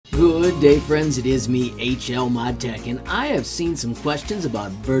Good day, friends. It is me, HLModTech, and I have seen some questions about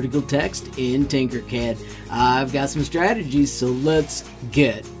vertical text in Tinkercad. I've got some strategies, so let's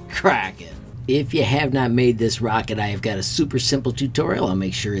get cracking. If you have not made this rocket, I have got a super simple tutorial. I'll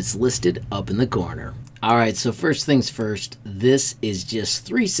make sure it's listed up in the corner. Alright, so first things first, this is just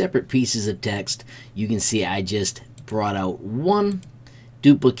 3 separate pieces of text. You can see I just brought out one,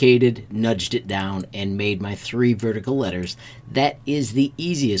 duplicated, nudged it down, and made my 3 vertical letters. That is the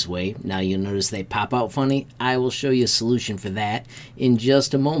easiest way. Now you'll notice they pop out funny. I will show you a solution for that in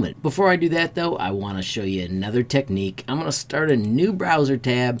just a moment. Before I do that though, I want to show you another technique. I'm going to start a new browser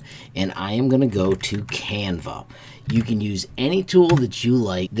tab and I am going to go to Canva. You can use any tool that you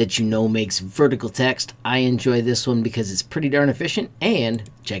like that you know makes vertical text. I enjoy this one because it's pretty darn efficient and,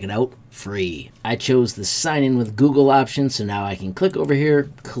 check it out, free. I chose the sign in with Google option, so now I can click over here,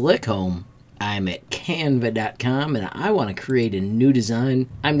 click home. I'm at canva.com and I want to create a new design.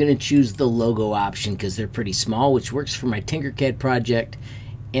 I'm going to choose the logo option because they're pretty small, which works for my Tinkercad project.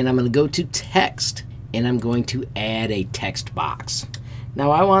 And I'm going to go to text and I'm going to add a text box. Now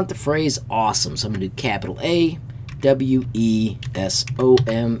I want the phrase awesome, so I'm going to do capital A, W-E-S-O-M-E.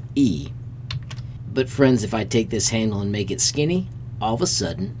 But friends, if I take this handle and make it skinny, all of a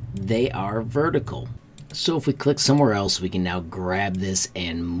sudden they are vertical. So if we click somewhere else, we can now grab this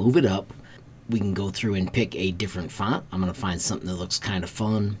and move it up. We can go through and pick a different font. I'm going to find something that looks kind of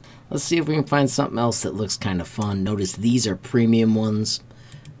fun. Let's see if we can find something else that looks kind of fun. Notice these are premium ones.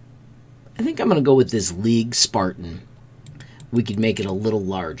 I think I'm going to go with this League Spartan. We could make it a little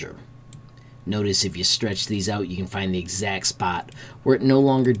larger. Notice if you stretch these out, you can find the exact spot where it no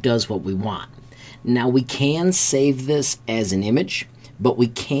longer does what we want. Now we can save this as an image, but we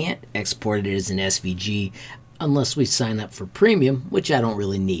can't export it as an SVG unless we sign up for premium, which I don't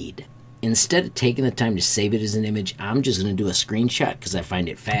really need. Instead of taking the time to save it as an image, I'm just going to do a screenshot because I find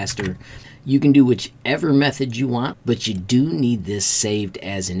it faster. You can do whichever method you want, but you do need this saved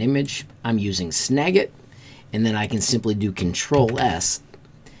as an image. I'm using Snagit, and then I can simply do Control S,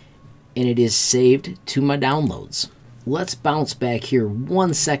 and it is saved to my downloads. Let's bounce back here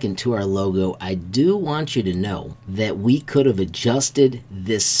 1 second to our logo. I do want you to know that we could have adjusted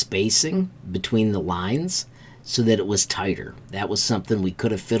this spacing between the lines so that it was tighter. That was something we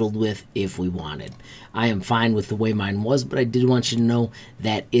could have fiddled with if we wanted. I am fine with the way mine was, but I did want you to know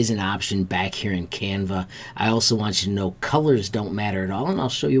that is an option back here in Canva. I also want you to know colors don't matter at all, and I'll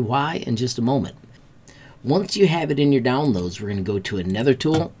show you why in just a moment. Once you have it in your downloads, we're going to go to another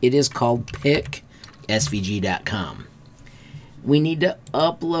tool. It is called picsvg.com. We need to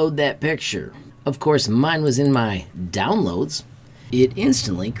upload that picture. Of course, mine was in my downloads. It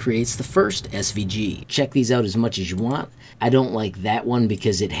instantly creates the first SVG. Check these out as much as you want. I don't like that one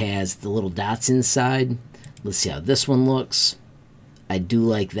because it has the little dots inside. Let's see how this one looks. I do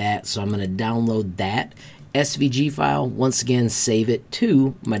like that, so I'm going to download that SVG file. Once again, save it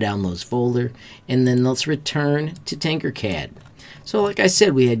to my downloads folder, and then let's return to Tinkercad. So like I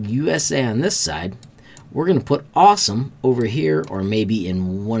said, we had USA on this side. We're going to put awesome over here, or maybe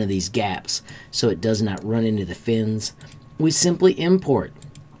in one of these gaps so it does not run into the fins. We simply import,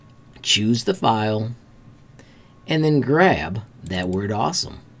 choose the file, and then grab that word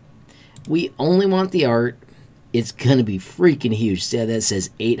awesome. We only want the art. It's going to be freaking huge. See how that says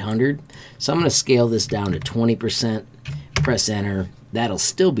 800? So I'm going to scale this down to 20%, press enter. That'll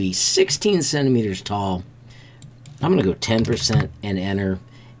still be 16 centimeters tall. I'm going to go 10% and enter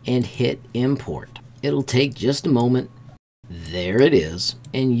and hit import. It'll take just a moment. There it is,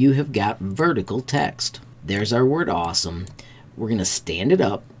 and you have got vertical text. There's our word awesome. We're going to stand it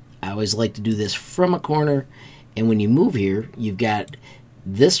up. I always like to do this from a corner, and when you move here, you've got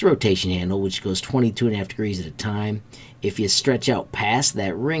this rotation handle, which goes 22.5 degrees at a time. If you stretch out past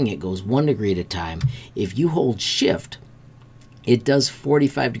that ring, it goes 1 degree at a time. If you hold shift, it does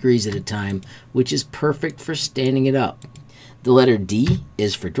 45 degrees at a time, which is perfect for standing it up. The letter D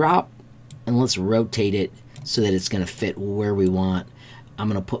is for drop, and let's rotate it so that it's going to fit where we want. I'm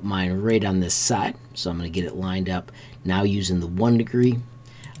going to put mine right on this side, so I'm going to get it lined up. Now using the 1 degree,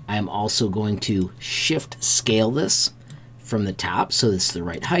 I am also going to shift scale this from the top so it's the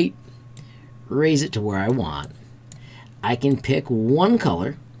right height, raise it to where I want. I can pick one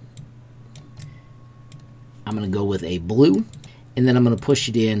color. I'm going to go with a blue, and then I'm going to push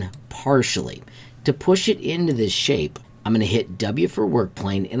it in partially. To push it into this shape, I'm going to hit W for work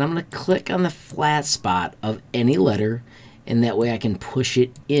plane, and I'm going to click on the flat spot of any letter, and that way I can push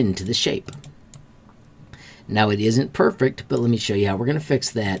it into the shape. Now it isn't perfect, but let me show you how we're going to fix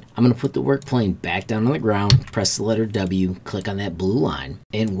that. I'm going to put the work plane back down on the ground, press the letter W, click on that blue line,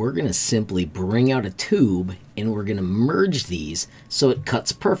 and we're going to simply bring out a tube and we're going to merge these so it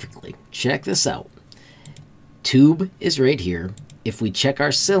cuts perfectly. Check this out. Tube is right here. If we check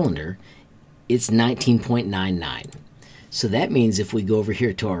our cylinder, it's 19.99. So that means if we go over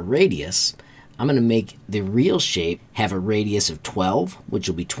here to our radius, I'm going to make the real shape have a radius of 12, which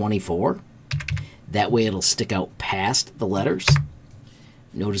will be 24. That way it'll stick out past the letters.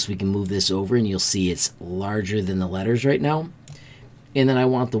 Notice we can move this over and you'll see it's larger than the letters right now. And then I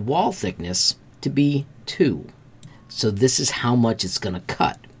want the wall thickness to be 2. So this is how much it's going to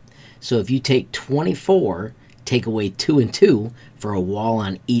cut. So if you take 24, take away 2 and 2 for a wall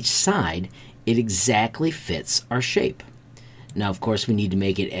on each side, it exactly fits our shape. Now, of course, we need to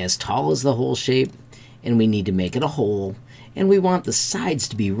make it as tall as the whole shape, and we need to make it a hole, and we want the sides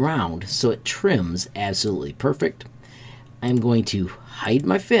to be round so it trims absolutely perfect. I'm going to hide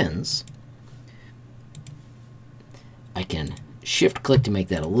my fins. I can shift click to make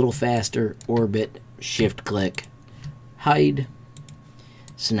that a little faster, orbit, shift click, hide.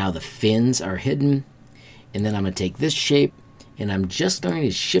 So now the fins are hidden, and then I'm going to take this shape and I'm just going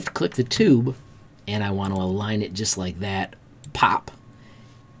to shift click the tube, and I want to align it just like that. Pop,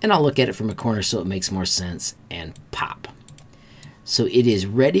 and I'll look at it from a corner so it makes more sense, and pop. So it is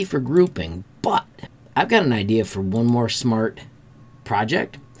ready for grouping, but I've got an idea for one more smart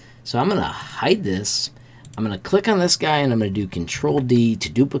project. So I'm going to hide this. I'm going to click on this guy and I'm going to do Control D to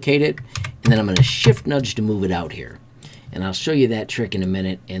duplicate it, and then I'm going to shift nudge to move it out here. And I'll show you that trick in a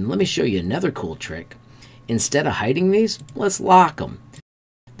minute. And let me show you another cool trick. Instead of hiding these, let's lock them.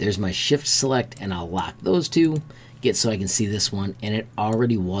 There's my shift select, and I'll lock those two. Get so I can see this one, and it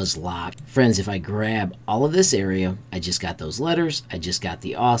already was locked. Friends, if I grab all of this area, I just got those letters, I just got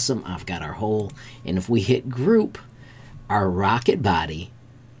the awesome, I've got our hole, and if we hit group, our rocket body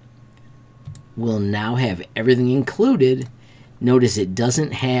will now have everything included. Notice it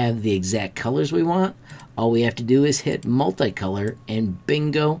doesn't have the exact colors we want. All we have to do is hit multicolor, and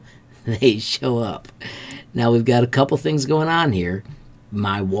bingo, they show up. Now we've got a couple things going on here.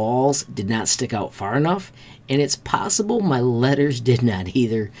 My walls did not stick out far enough, and it's possible my letters did not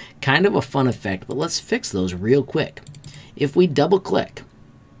either. Kind of a fun effect, but let's fix those real quick. If we double click,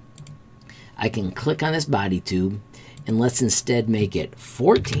 I can click on this body tube, and let's instead make it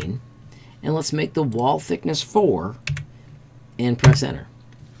 14, and let's make the wall thickness 4, and press enter.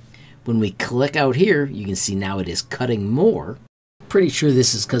 When we click out here, you can see now it is cutting more. Pretty sure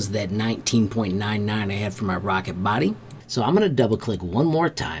this is because of that 19.99 I had for my rocket body. So I'm going to double click one more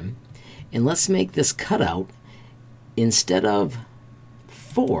time, and let's make this cutout, instead of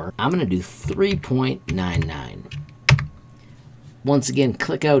 4, I'm going to do 3.99. Once again,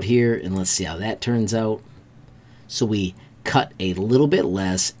 click out here and let's see how that turns out. So we cut a little bit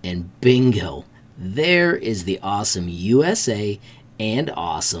less, and bingo, there is the awesome USA and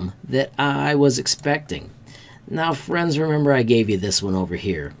awesome that I was expecting. Now friends, remember I gave you this one over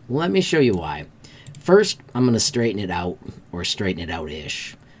here. Let me show you why. First, I'm going to straighten it out, or straighten it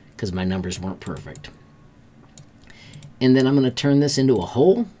out-ish, because my numbers weren't perfect. And then I'm going to turn this into a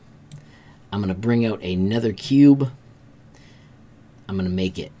hole. I'm going to bring out another cube. I'm going to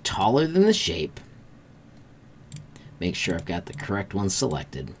make it taller than the shape. Make sure I've got the correct one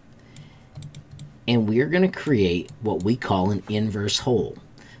selected. And we're going to create what we call an inverse hole.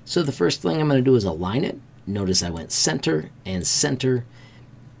 So the first thing I'm going to do is align it. Notice I went center and center.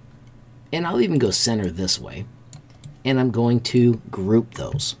 And I'll even go center this way, and I'm going to group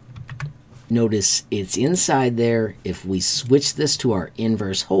those. Notice it's inside there. If we switch this to our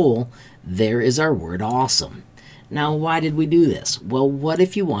inverse hole, there is our word awesome. Now, why did we do this? Well, what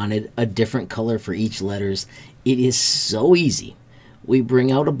if you wanted a different color for each letters? It is so easy. We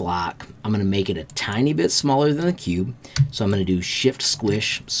bring out a block. I'm going to make it a tiny bit smaller than the cube, so I'm going to do shift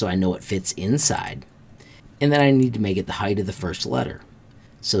squish so I know it fits inside. And then I need to make it the height of the first letter.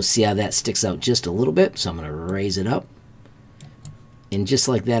 So see how that sticks out just a little bit? So I'm going to raise it up. And just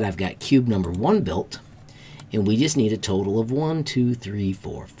like that, I've got cube number 1 built. And we just need a total of 1, 2, 3,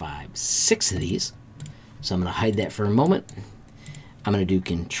 4, 5, 6 of these. So I'm going to hide that for a moment. I'm going to do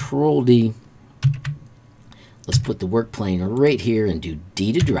Control D. Let's put the work plane right here and do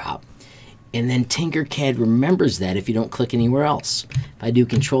D to drop. And then Tinkercad remembers that if you don't click anywhere else. If I do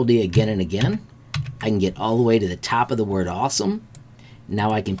Control D again and again, I can get all the way to the top of the word awesome.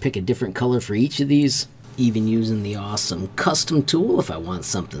 Now I can pick a different color for each of these, even using the awesome custom tool if I want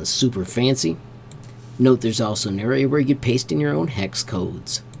something super fancy. Note there's also an area where you can paste in your own hex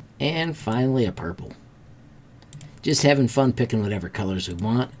codes. And finally a purple. Just having fun picking whatever colors we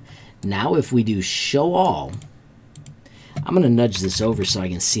want. Now if we do show all, I'm going to nudge this over so I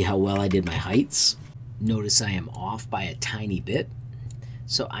can see how well I did my heights. Notice I am off by a tiny bit.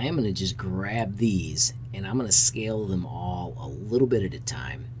 So I am going to just grab these and I'm going to scale them all a little bit at a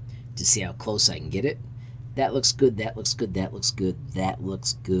time to see how close I can get it. That looks good, that looks good, that looks good, that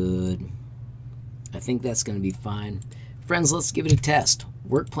looks good. I think that's going to be fine. Friends, let's give it a test.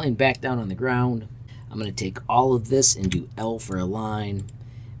 Work plane back down on the ground. I'm going to take all of this and do L for a line.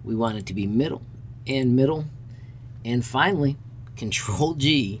 We want it to be middle and middle. And finally, Control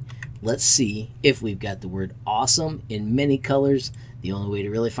G. Let's see if we've got the word awesome in many colors. The only way to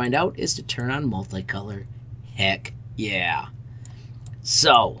really find out is to turn on multicolor. Heck yeah.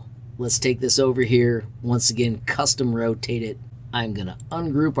 So let's take this over here. Once again, custom rotate it. I'm going to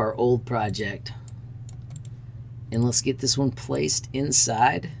ungroup our old project. And let's get this one placed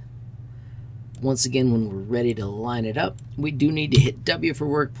inside. Once again, when we're ready to line it up, we do need to hit W for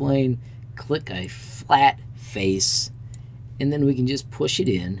work plane, click a flat face, and then we can just push it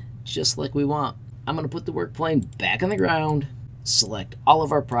in just like we want. I'm going to put the work plane back on the ground, select all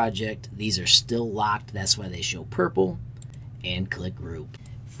of our project. These are still locked, that's why they show purple, and click group.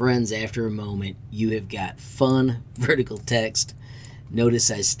 Friends, after a moment, you have got fun vertical text.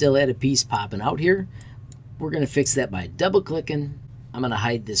 Notice I still had a piece popping out here. We're going to fix that by double clicking. I'm going to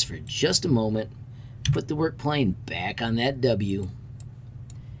hide this for just a moment, put the work plane back on that W,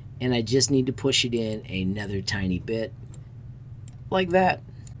 and I just need to push it in another tiny bit, like that.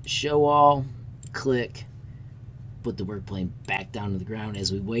 Show all, click, put the work plane back down to the ground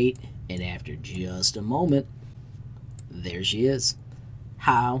as we wait, and after just a moment, there she is.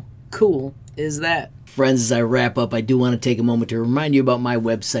 How cool is that? Friends, as I wrap up, I do want to take a moment to remind you about my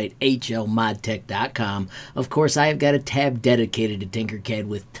website, HLModTech.com. Of course, I have got a tab dedicated to Tinkercad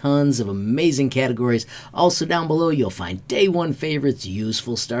with tons of amazing categories. Also down below, you'll find Day 1 favorites,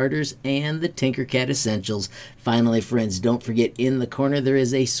 useful starters, and the Tinkercad essentials. Finally, friends, don't forget in the corner there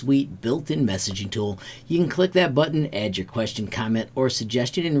is a sweet built-in messaging tool. You can click that button, add your question, comment, or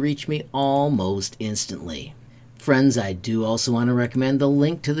suggestion, and reach me almost instantly. Friends, I do also want to recommend the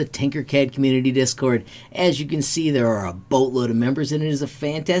link to the Tinkercad Community Discord. As you can see, there are a boatload of members, and it is a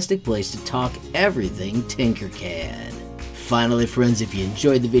fantastic place to talk everything Tinkercad. Finally, friends, if you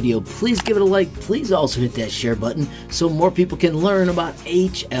enjoyed the video, please give it a like. Please also hit that share button so more people can learn about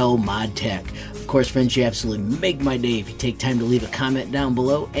HLModTech. Of course, friends, you absolutely make my day if you take time to leave a comment down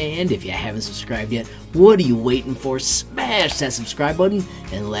below. And if you haven't subscribed yet, what are you waiting for? Smash that subscribe button.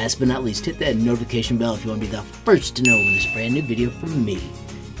 And last but not least, hit that notification bell if you want to be the first to know when there's a brand new video from me,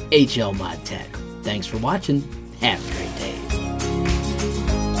 HLModTech. Thanks for watching. Have a great day.